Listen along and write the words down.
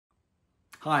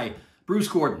Hi, Bruce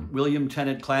Gordon, William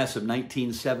Tennant, class of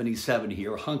 1977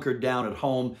 here, hunkered down at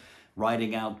home,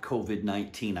 riding out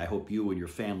COVID-19. I hope you and your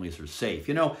families are safe.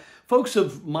 You know, folks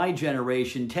of my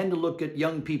generation tend to look at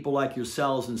young people like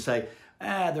yourselves and say,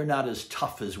 they're not as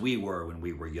tough as we were when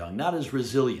we were young, not as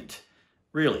resilient.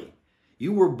 Really,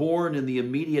 you were born in the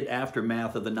immediate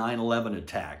aftermath of the 9/11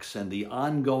 attacks and the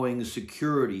ongoing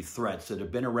security threats that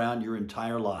have been around your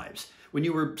entire lives. When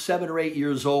you were 7 or 8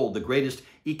 years old, the greatest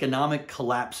economic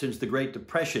collapse since the Great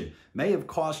Depression may have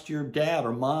cost your dad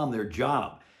or mom their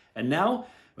job. And now,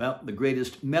 well, the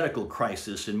greatest medical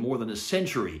crisis in more than a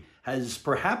century has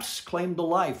perhaps claimed the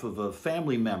life of a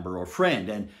family member or friend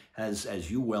and has, as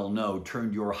you well know,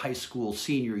 turned your high school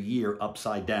senior year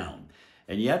upside down.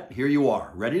 And yet, here you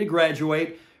are, ready to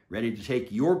graduate, ready to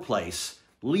take your place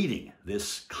leading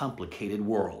this complicated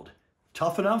world.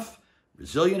 Tough enough?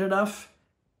 Resilient enough?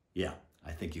 Yeah,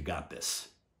 I think you got this.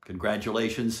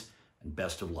 Congratulations and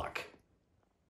best of luck.